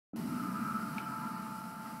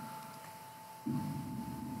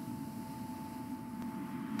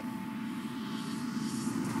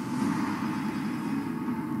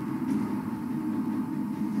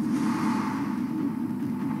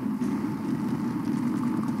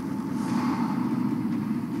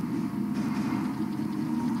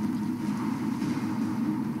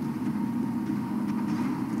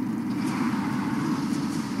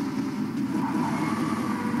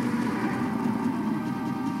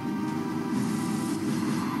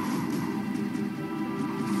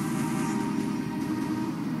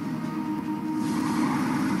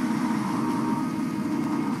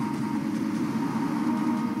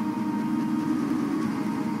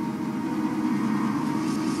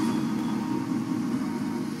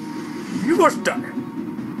push done.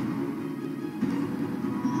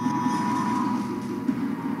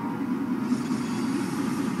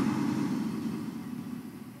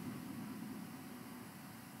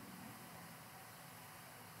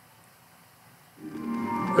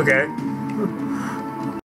 Okay.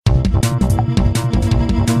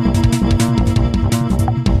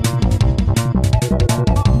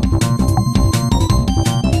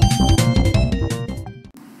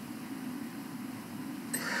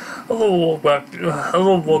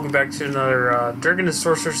 Welcome back to another Dragon and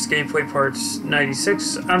Sorceress gameplay parts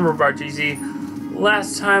 96. I'm RobotGz.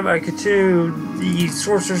 Last time I continued the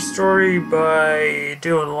Sorceress story by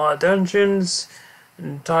doing a lot of dungeons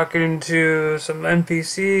and talking to some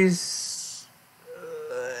NPCs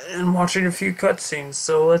and watching a few cutscenes.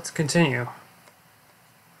 So let's continue.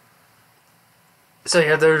 So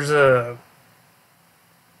yeah, there's a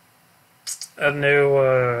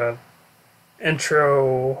new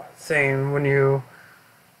intro thing when you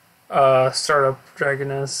start up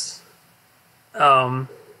Dragoness. I'm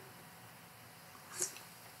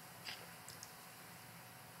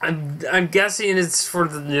guessing it's for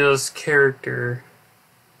the newest character.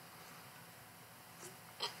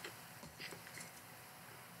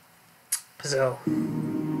 So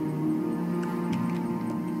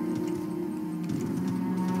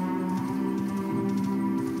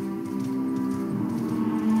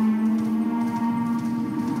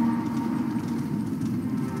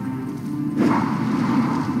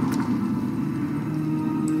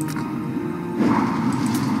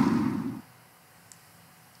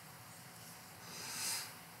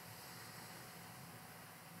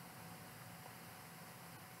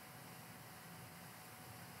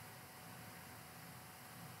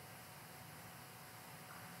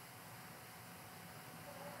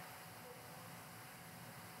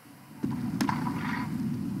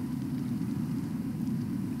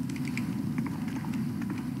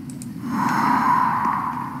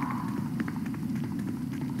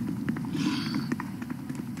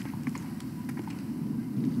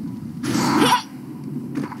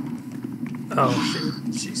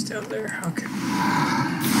oh, she's down there. Okay.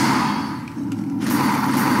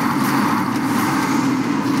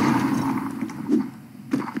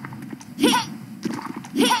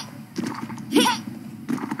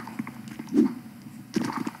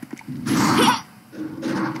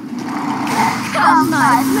 Come,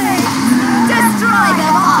 my slaves! Destroy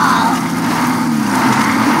them all!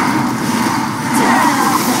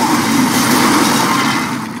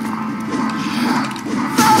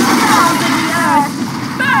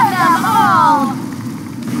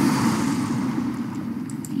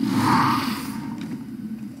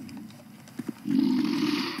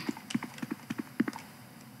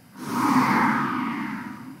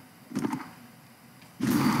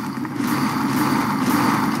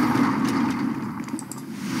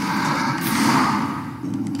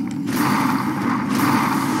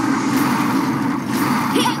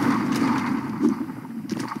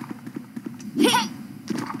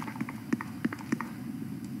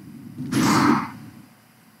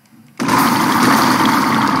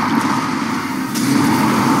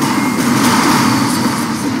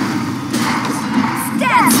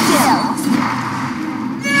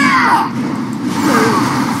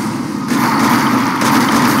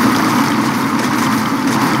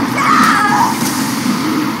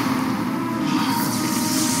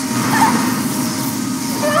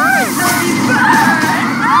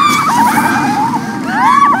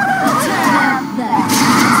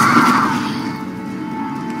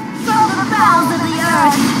 Turn up from the bowels of the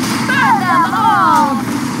earth! Burn them all!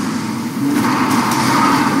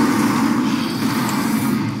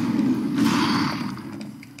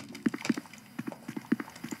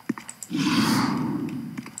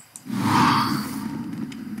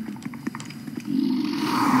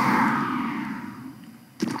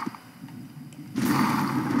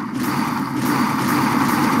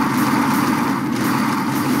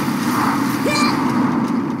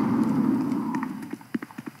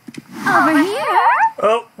 Over here?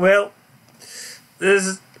 Oh, well, this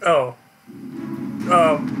is, I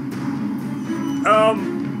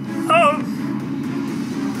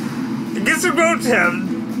guess we're going to heaven.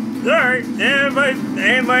 Alright,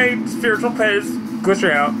 and my spiritual pet is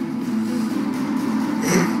glitching out.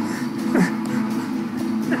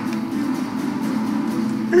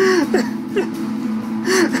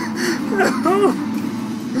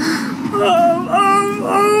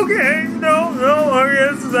 Okay, no, I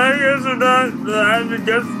guess we're not, I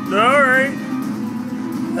guess, alright.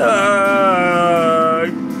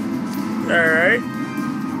 Alright.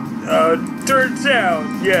 Turns out,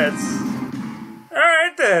 yes.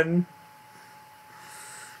 Alright then.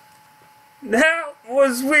 That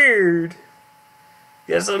was weird.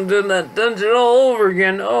 Guess I'm doing that dungeon all over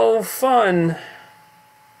again. Oh, fun.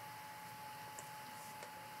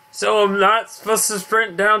 So I'm not supposed to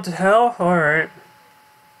sprint down to hell? Alright.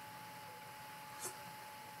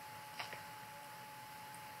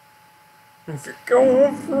 If you're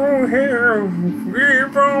going through here,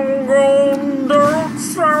 keep on going, don't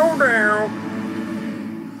slow down.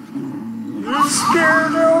 You're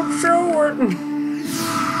scared, don't show it.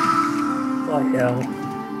 Like hell.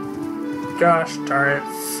 Gosh darn it.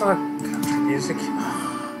 Fuck country music.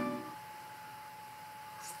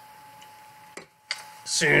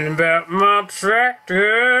 Singing about my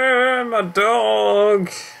tractor, my dog.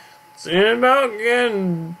 Singing about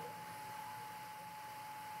getting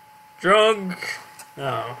drunk.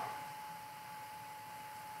 Oh.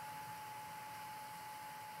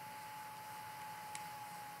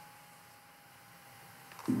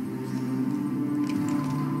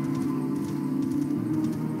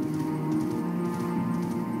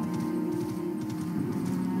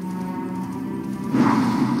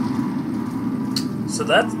 So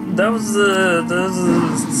that was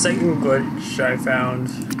the second glitch I found.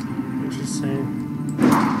 Interesting.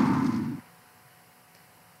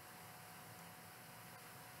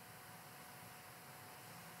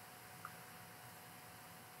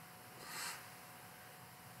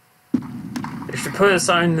 They should put a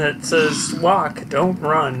sign that says walk, don't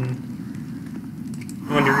run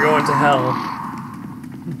when you're going to hell.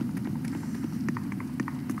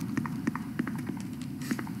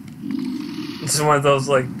 This is one of those,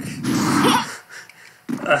 like,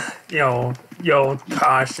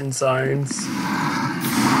 caution signs.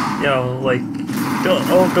 Like, don't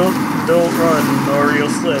run or you'll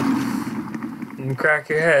slip and crack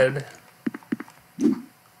your head.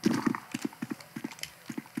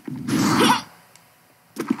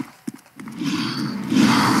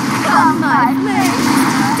 Come, my flames!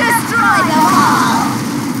 Destroy them all!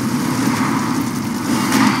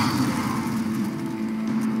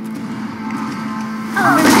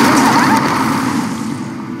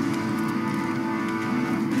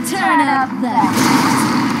 Turn up the heat!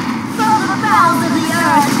 From the bowels of the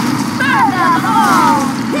earth, burn them all!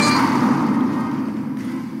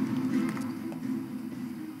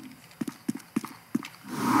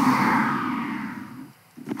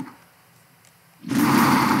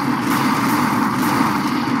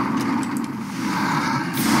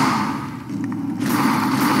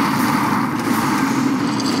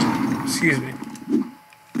 Excuse me.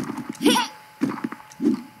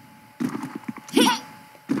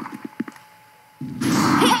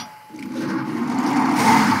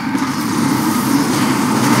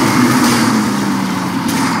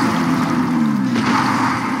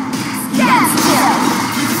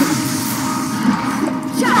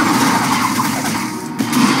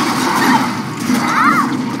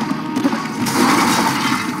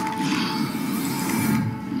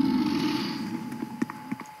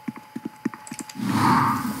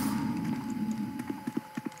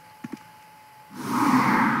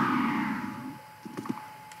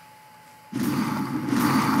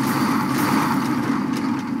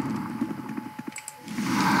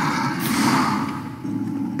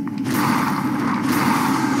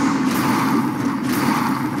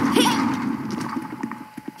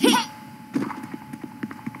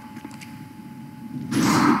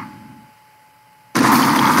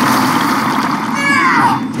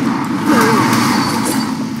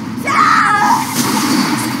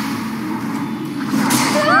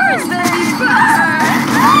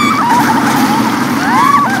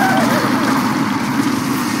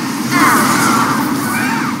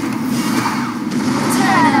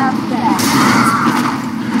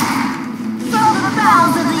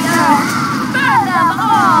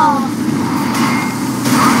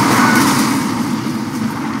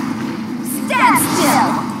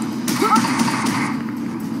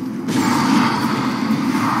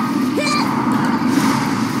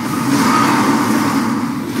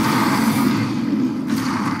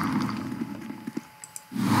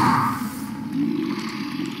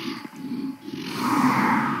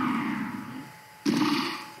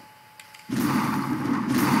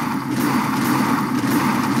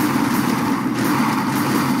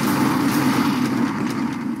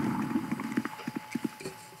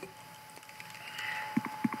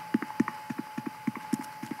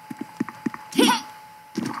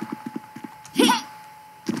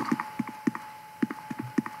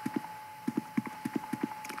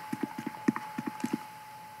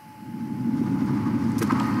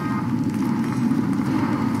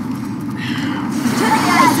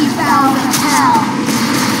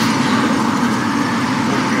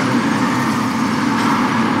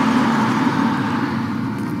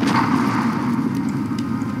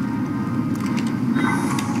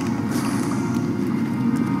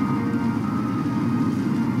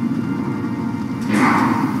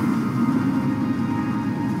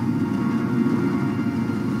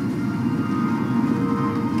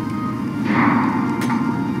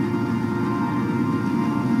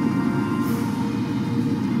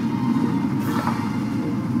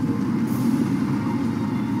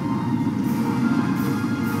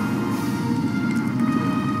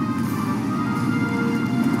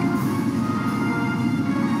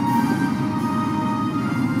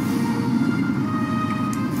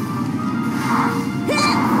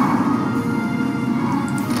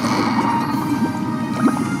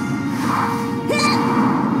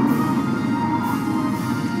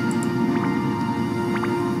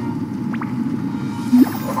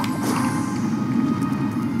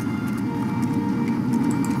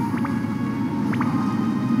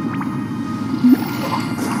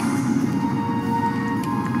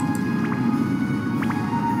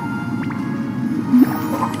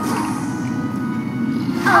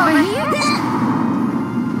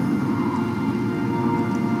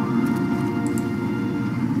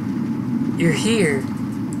 You're here.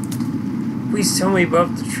 Please tell me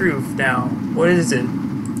about the truth now. What is it?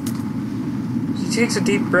 She takes a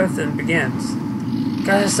deep breath and begins.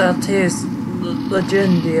 Goddess Altea's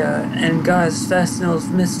Legendia and Goddess Fascinal's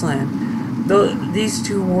Mistland. These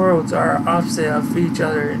two worlds are opposite of each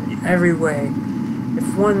other in every way.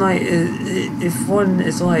 If one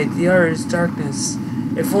is light, the other is darkness.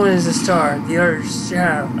 If one is a star, the other is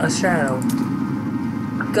a shadow.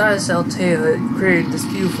 Goddess Altea created this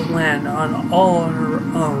beautiful land all on her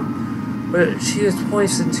own, but she was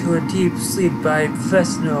placed into a deep sleep by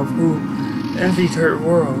Fascinal, who envied her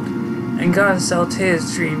world, and Goddess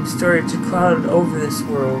Altea's dream started to cloud over this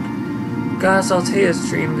world. Goddess Altea's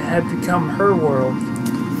dream had become her world.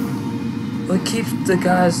 What keeps the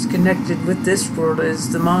goddess connected with this world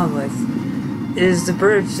is the monolith. It is the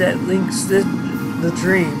bridge that links the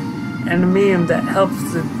dream, and the medium that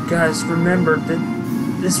helps the goddess remember that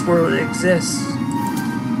this world exists.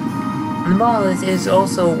 The monolith is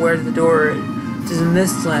also where the door to the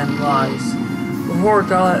Mistland lies. Before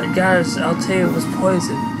Goddess Altea was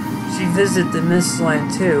poisoned, she visited the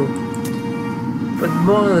Mistland too. But the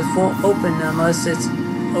monolith won't open unless it's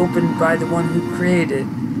opened by the one who created it.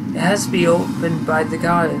 It has to be opened by the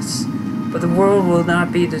goddess, but the world will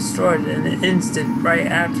not be destroyed in an instant right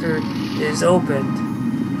after it is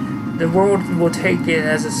opened. The world will take it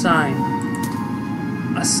as a sign.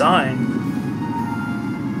 A sign?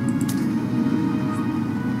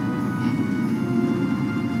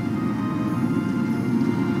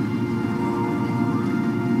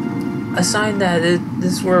 A sign that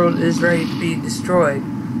this world is ready to be destroyed.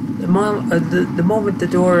 The moment the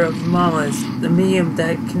door of the monolith, the medium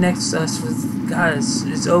that connects us with the goddess,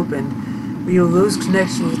 is opened, we will lose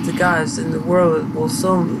connection with the goddess and the world will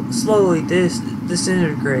slowly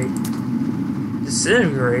disintegrate.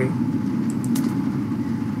 Disintegrate?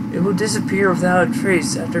 It will disappear without a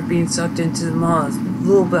trace after being sucked into the monolith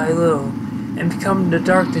little by little, and become the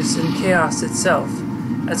darkness and chaos itself.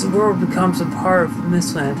 As the world becomes a part of the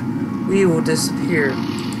Mistland, we will disappear.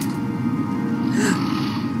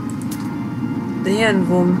 The end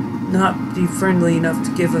will not be friendly enough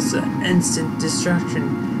to give us an instant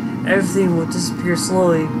destruction. Everything will disappear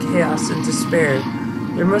slowly in chaos and despair.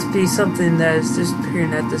 There must be something that is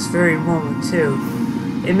disappearing at this very moment too.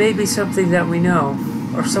 It may be something that we know,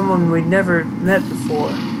 or someone we never met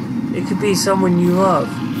before. It could be someone you love,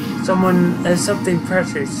 someone as something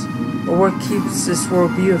precious, or what keeps this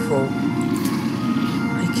world beautiful.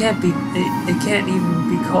 It can't even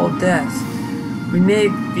be called death. We may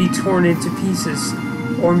be torn into pieces,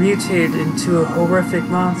 or mutated into a horrific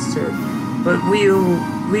monster, but we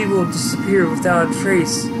will disappear without a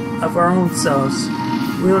trace of our own selves.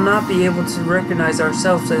 We will not be able to recognize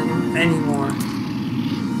ourselves anymore.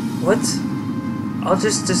 What? I'll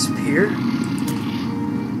just disappear?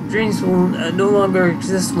 Dreams will no longer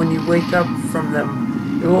exist when you wake up from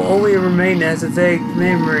them. It will only remain as a vague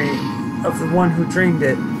memory of the one who dreamed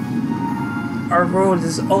it. Our world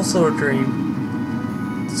is also a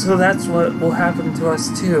dream. So that's what will happen to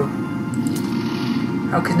us too.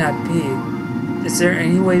 How can that be? Is there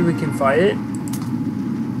any way we can fight it?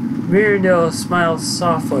 Mirandel smiled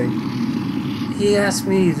softly. He asked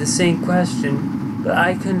me the same question, but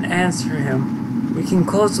I couldn't answer him. We can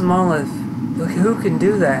close the monolith, but who can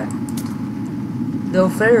do that? Though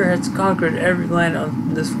Fair has conquered every land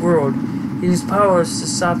on this world, he is powerless to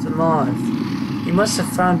stop the monolith. He must have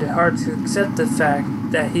found it hard to accept the fact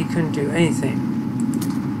that he couldn't do anything.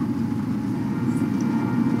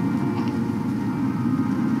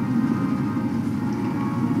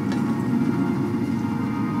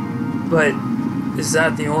 But is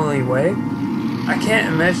that the only way? I can't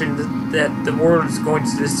imagine that the world is going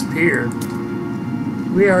to disappear.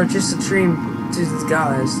 We are just a dream to the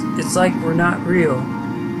goddess. It's like we're not real.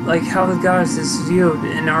 Like how the goddess is viewed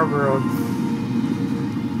in our world.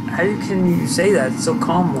 How can you say that so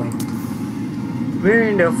calmly?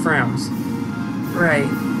 Mirandel frowns. Right,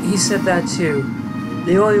 he said that too.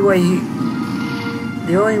 The only way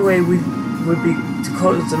we would be to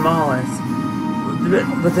close the monolith.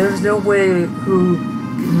 But there's no way who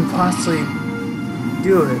can possibly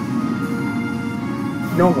do it.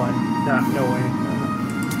 No one. No way.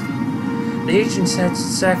 The ancients had to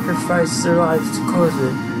sacrifice their lives to close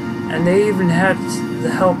it, and they even had the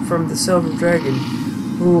help from the Silver Dragon,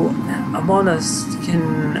 who among us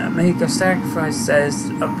can make a sacrifice that is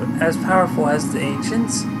as powerful as the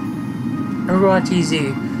ancients. RobotGz,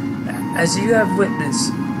 as you have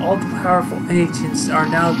witnessed, all the powerful ancients are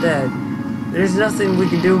now dead. There's nothing we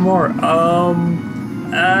can do more.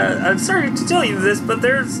 I'm sorry to tell you this, but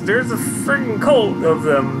there's a freaking cult of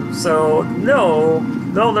them. So no,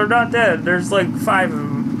 they're not dead. There's like 5 of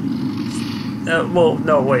them. Well,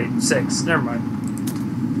 no, wait, 6. Never mind.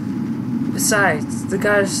 Besides, the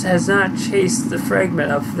goddess has not chased the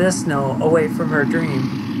fragment of Vesno away from her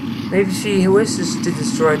dream. Maybe she wishes to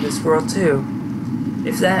destroy this world too.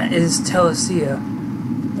 If that is Telesia,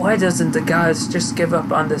 why doesn't the goddess just give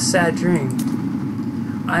up on this sad dream?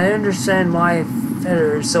 I understand why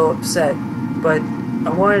Feder is so upset, but I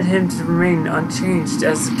wanted him to remain unchanged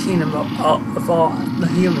as the king of all the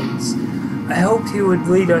humans. I hoped he would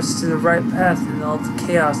lead us to the right path in all the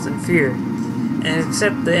chaos and fear, and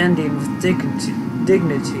accept the ending with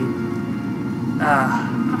dignity.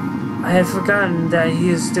 I had forgotten that he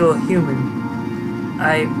is still a human.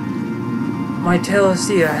 My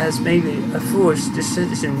Telesia has made a foolish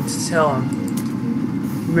decision to tell him.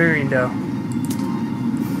 Mirando.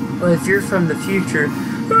 But if you're from the future,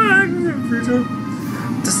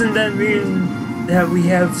 doesn't that mean that we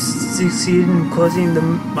have succeeded in closing the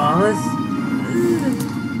monolith?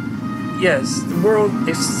 Yes, the world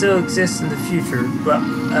still exists in the future, but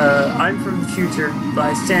I'm from the future, but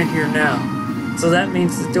I stand here now. So that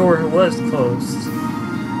means the door was closed.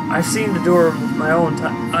 I've seen the door with my own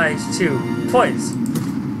eyes too. Twice.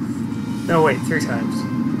 No, wait, 3 times.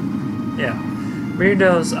 Yeah.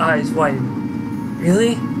 Mirando's eyes widened.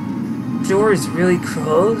 Really? The door is really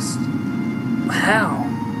closed? How?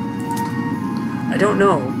 I don't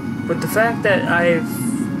know, but the fact that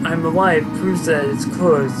I'm alive proves that it's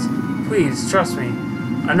closed. Please, trust me.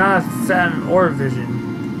 I'm not a phantom or a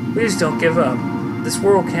vision. Please don't give up. This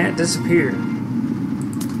world can't disappear.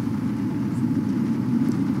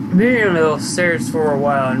 Mirando stares for a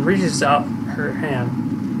while and reaches out her hand.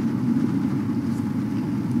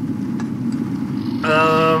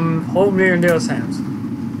 Hold Mirando's hands.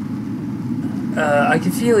 I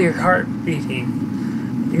can feel your heart beating.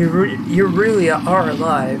 You really are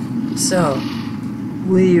alive. So,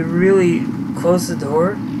 will you really close the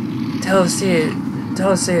door?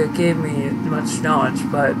 Telesia gave me much knowledge,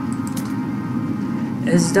 but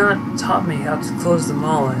it has not taught me how to close the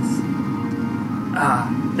monolith.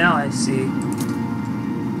 Now I see.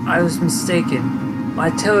 I was mistaken. My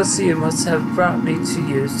Telesia must have brought me to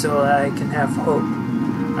you so that I can have hope.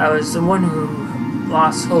 I was the one who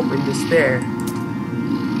lost hope in despair.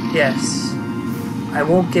 Yes, I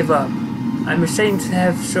won't give up. I'm ashamed to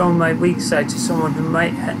have shown my weak side to someone who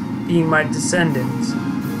might be my descendant.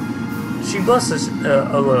 She blushes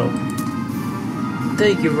a little.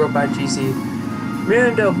 Thank you, RobotGz.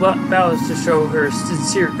 Mirando bows to show her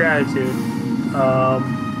sincere gratitude.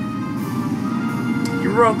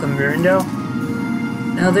 You're welcome, Mirando.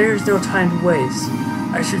 Now there's no time to waste.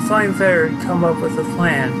 I should find Feder and come up with a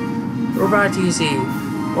plan.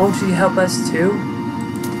 RobotGz, won't you help us too?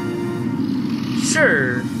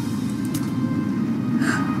 Sure.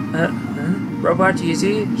 RobotGz?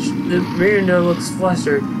 Mirando looks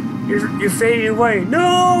flustered. You're fading away.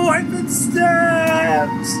 No, I've been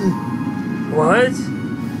stabbed. What?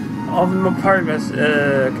 All of them are part of us.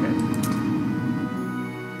 Okay.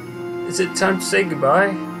 Is it time to say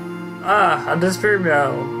goodbye? I'm disappeared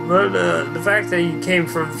now. But the fact that you came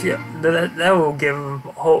from that will give him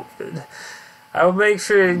hope. I will make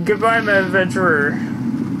sure. Goodbye, my adventurer.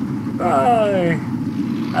 Goodbye.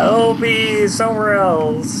 I'll be somewhere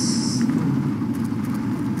else.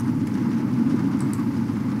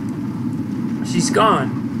 She's gone.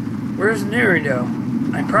 Where's Mirando?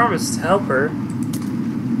 I promised to help her.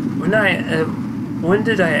 When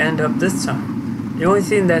did I end up this time? The only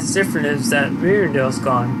thing that's different is that Mirando's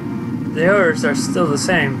gone. The others are still the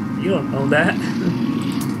same. You don't know that.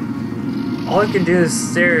 All I can do is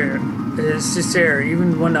stare,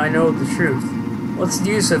 even when I know the truth. What's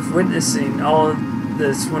the use of witnessing all of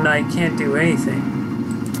this when I can't do anything?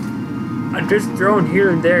 I'm just thrown here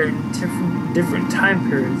and there in different time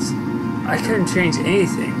periods. I couldn't change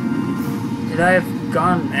anything. Could I have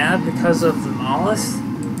gone mad because of the monolith?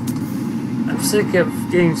 I'm sick of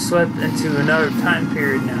getting swept into another time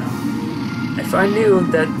period now. If I knew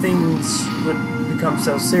that things would become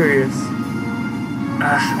so serious,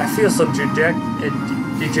 I feel so dejected.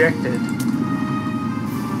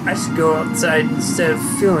 I should go outside instead of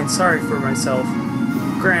feeling sorry for myself.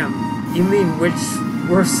 Graham, you mean worse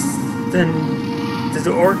than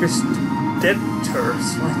the orchestra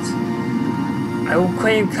debtors? What? I will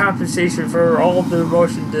claim compensation for all the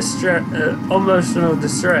emotional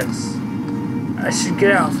distress. I should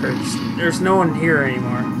get out first. There's no one here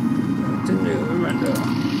anymore.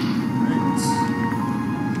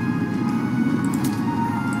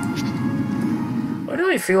 Why do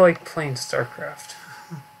I feel like playing StarCraft?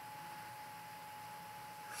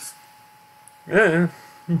 Yeah.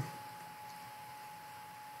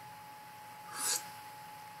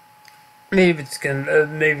 Maybe it's gonna.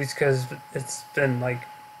 Maybe it's because it's been like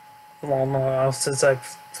a long while since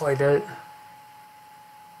I've played it.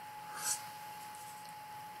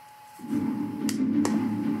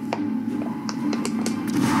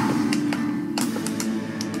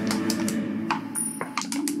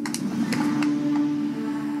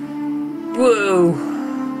 Whoa!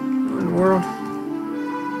 What in the world?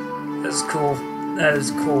 That's cool. That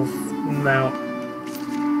is a cool mount.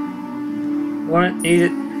 Want it? Need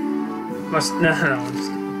it? Must. No, no. I'm just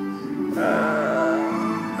kidding.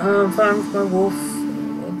 I'm fine with my wolf.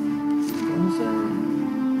 What was that?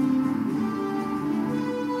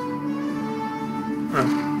 Huh.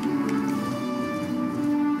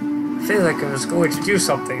 I feel like I was going to do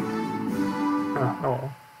something. Oh,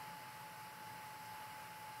 well.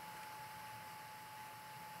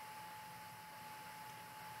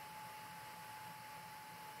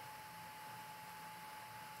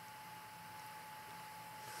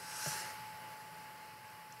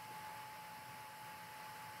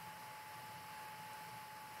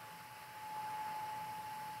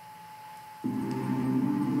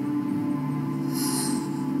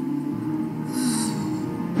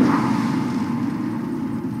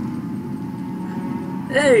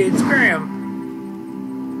 Hey, it's Graham.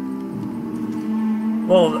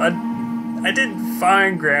 Well, I didn't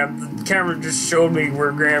find Graham. The camera just showed me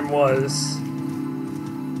where Graham was.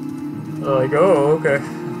 Like, oh, okay.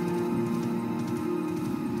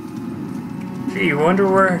 Gee, wonder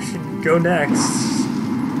where I should go next.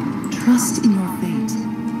 Trust in your fate.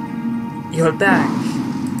 You're back.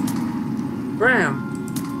 Graham.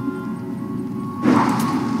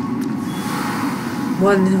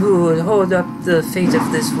 One who would hold up the fate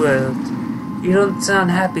of this world. You don't sound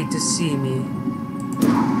happy to see me.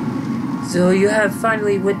 So you have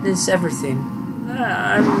finally witnessed everything.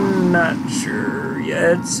 I'm not sure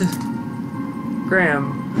yet.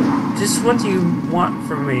 Graham, just what do you want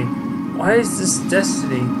from me? Why is this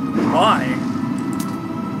destiny? Why?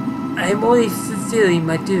 I am only fulfilling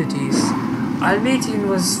my duties. Our meeting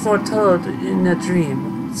was foretold in a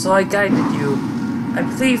dream, so I guided you. I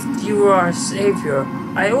believed you were our savior.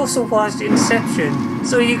 I also watched Inception,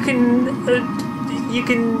 so you get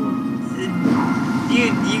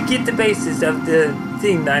the basis of the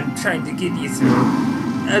thing that I'm trying to get you through.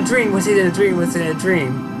 A dream within a dream within a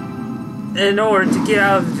dream. In order to get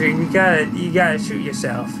out of the dream, you gotta shoot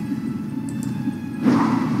yourself.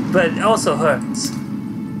 But it also hurts.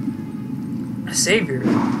 A savior.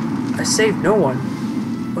 I saved no one.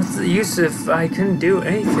 What's the use if I couldn't do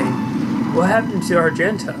anything? What happened to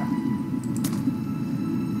Argenta?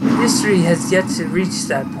 History has yet to reach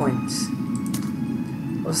that point.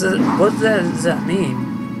 What does that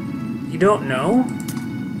mean? You don't know?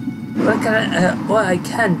 What I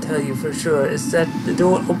can tell you for sure is that the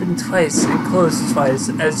door opened twice and closed twice,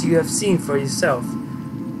 as you have seen for yourself.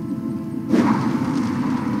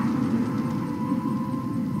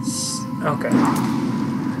 Okay.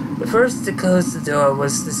 The first to close the door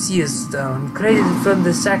was the seal stone, created from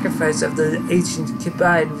the sacrifice of the ancient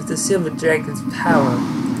combined with the silver dragon's power.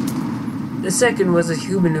 The second was a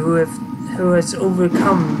human who has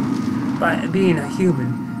overcome by being a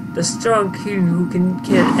human. The strong king who can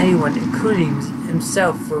kill anyone, including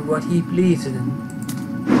himself, for what he believes in.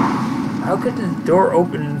 How could the door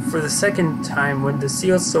open for the second time when the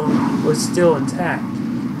seal stone was still intact?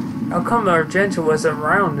 How come Argenta wasn't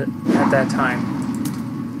around at that time?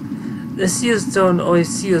 The seal stone only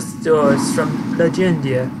seals doors from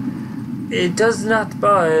Legendia. It does not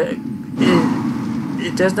bar.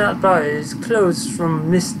 It does not bar. It is closed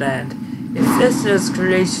from Mistland. If Vesna's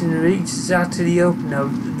creation reaches out to the open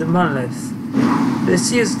of the monolith, the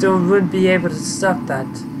seal stone wouldn't be able to stop that,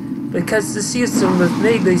 because the seal stone was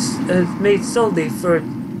made solely for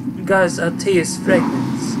God's Alteus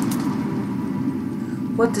fragments.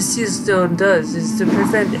 What the seal stone does is to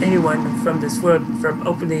prevent anyone from this world from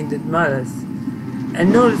opening the monolith,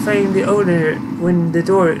 and notifying the owner when the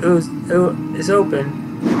door is open.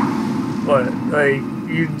 What, like,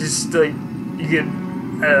 you just, like, you get,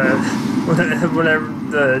 whenever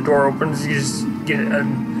the door opens, you just get a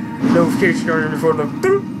notification on your phone, like,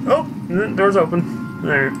 oh, the door's open.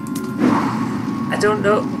 There. I don't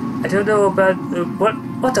know about,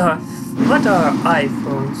 what are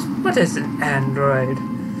iPhones? What is an Android?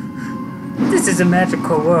 This is a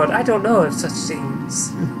magical world. I don't know of such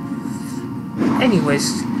things.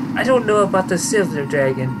 Anyways, I don't know about the Silver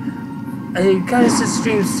Dragon. Goddess's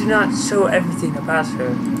streams do not show everything about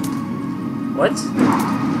her. What?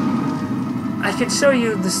 I can show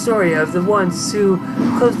you the story of the ones who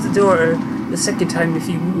closed the door the second time if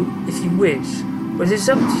you wish, but it's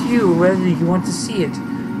up to you whether you want to see it.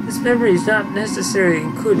 The This memory is not necessarily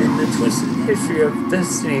included in the twisted history of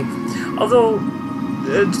destiny. Although,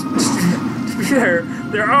 to be fair,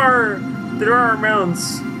 there are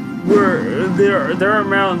amounts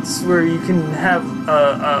where you can have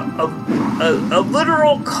a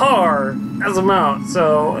literal car as a mount.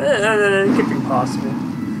 So it could be possible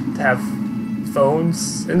to have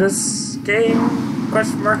phones in this game?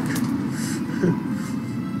 Question mark.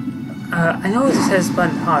 I know this has been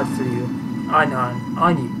hard for you.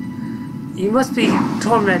 On you. You must be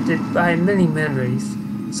tormented by many memories.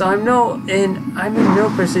 So I'm in no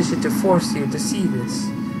position to force you to see this.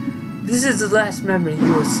 This is the last memory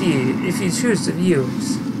you will see if you choose to view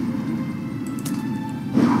it.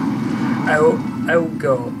 I will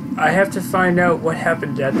go. I have to find out what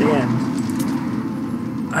happened at the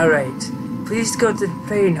end. Alright. Please go to the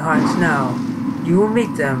praying hearts now. You will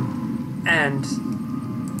meet them. And?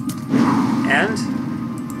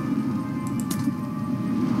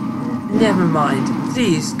 Never mind.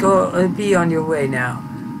 Please go be on your way now.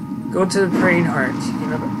 Go to the praying heart. You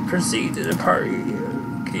know, proceed to the party.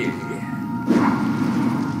 Okay.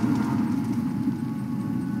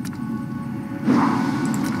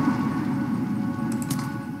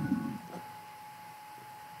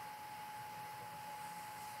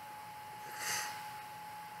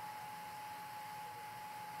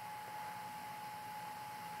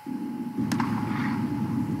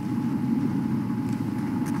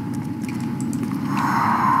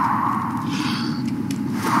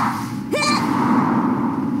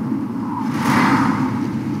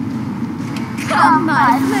 Come,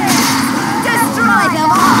 my friends! Destroy them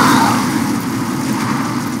all!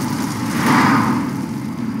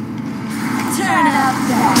 Turn up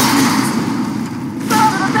the heat!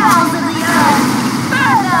 From the bowels of the earth!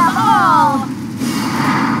 Burn them all!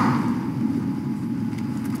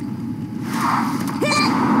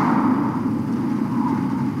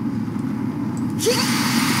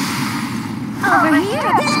 Over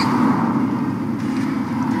here!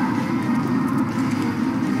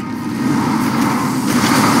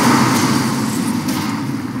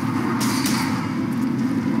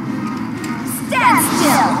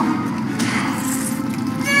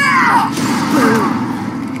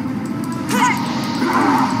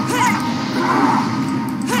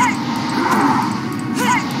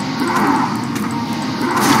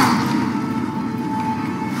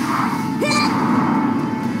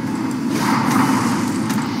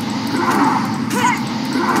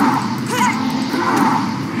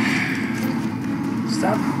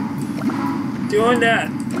 Stop doing that.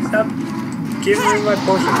 Stop giving me my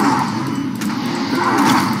potions.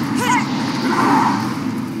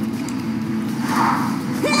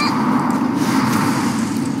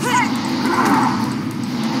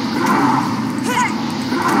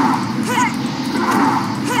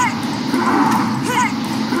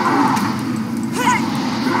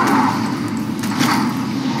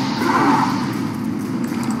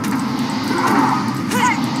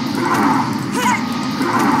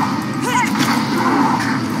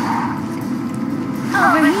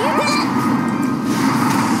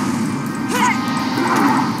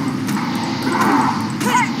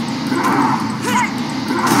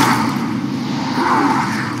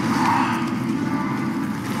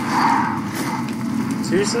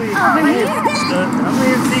 Seriously? How many of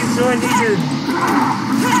these do I need to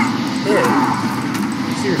hit?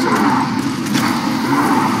 Seriously.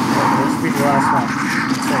 Okay, let's be the last one.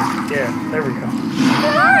 Yeah, there we go.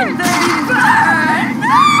 Burn, baby, burn!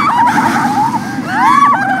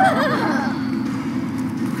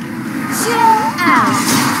 Chill out!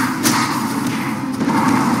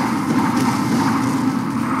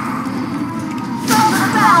 From the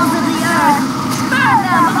bowels of the earth, burn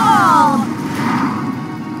them all!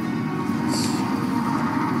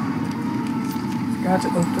 Got to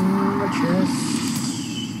open my chest.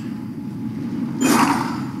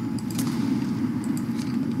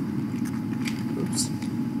 Oops.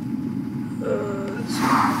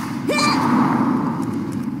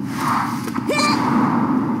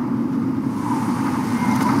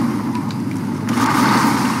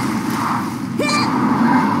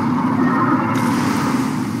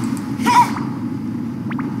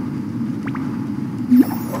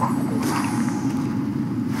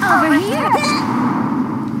 Over here!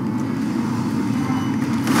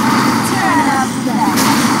 Turn up the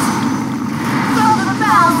heat! From the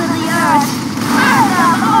bowels of the earth, burn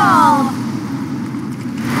them all!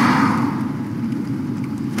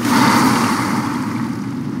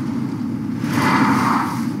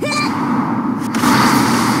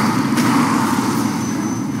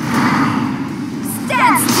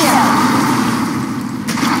 Stand still!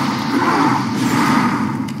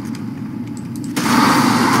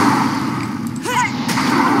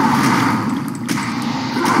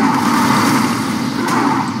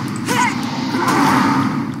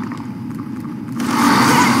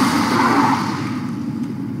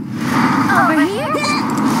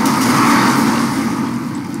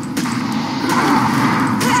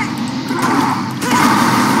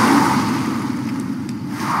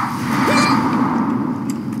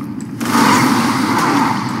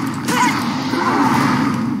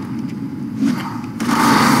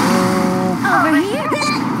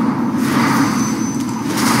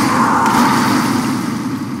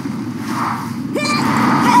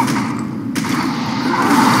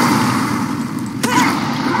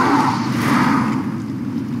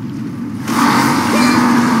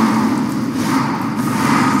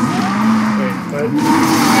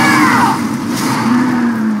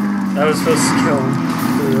 was supposed to kill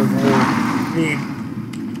him. Me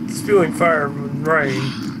spewing fire and rain.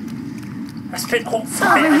 I spent whole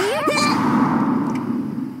fire.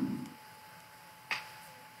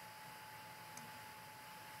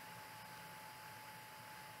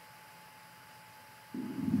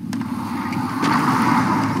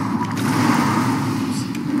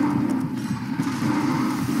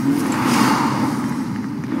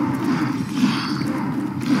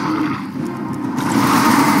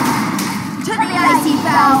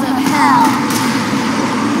 Bowels of hell.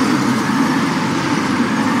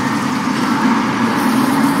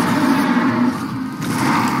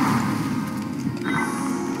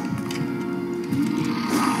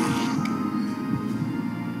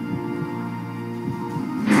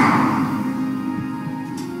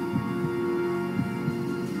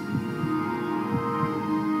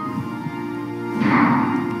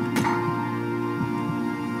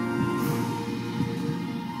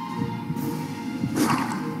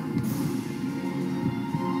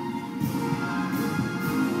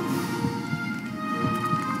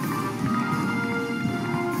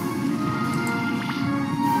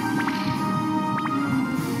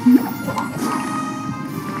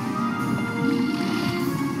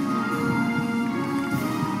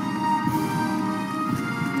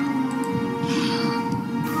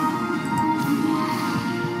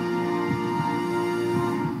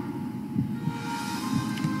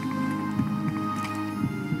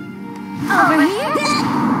 Over here?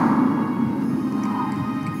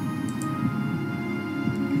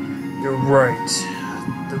 You're right.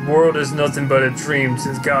 The world is nothing but a dream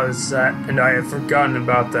since God is that, and I have forgotten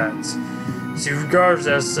about that. She regards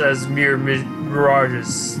us as mere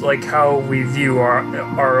mirages, like how we view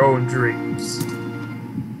our own dreams.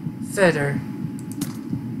 Fetter.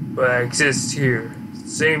 But I exist here.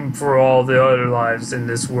 Same for all the other lives in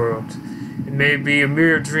this world. It may be a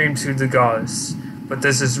mere dream to the goddess, but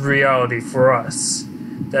this is reality for us.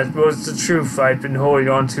 That was the truth I've been holding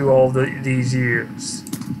on to all these years.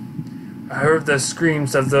 I heard the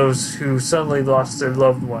screams of those who suddenly lost their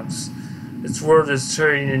loved ones. This world is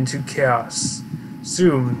turning into chaos.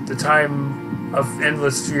 Soon, the time of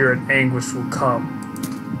endless fear and anguish will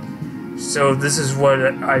come. So this is what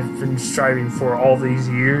I've been striving for all these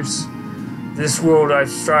years. This world I've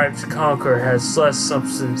strived to conquer has less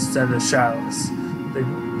substance than the shadows.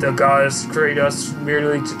 The goddess created us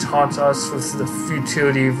merely to taunt us with the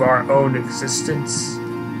futility of our own existence.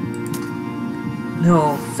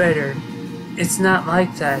 No, Fetter. It's not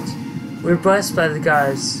like that. We're blessed by the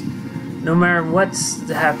goddess. No matter what's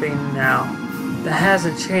happening now, that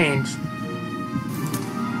hasn't changed.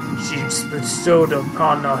 She's bestowed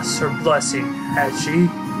upon us her blessing, has she?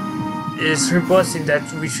 It is her blessing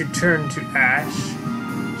that we should turn to ash.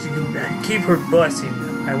 She can keep her blessing.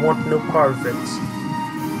 I want no part of it.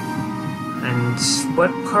 And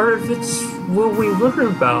what part of it will we learn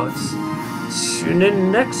about? Tune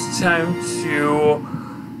in next time to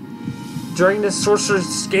during the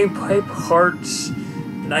Sorceress gameplay part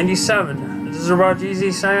 97. This is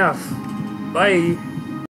RobotGz signing off. Bye.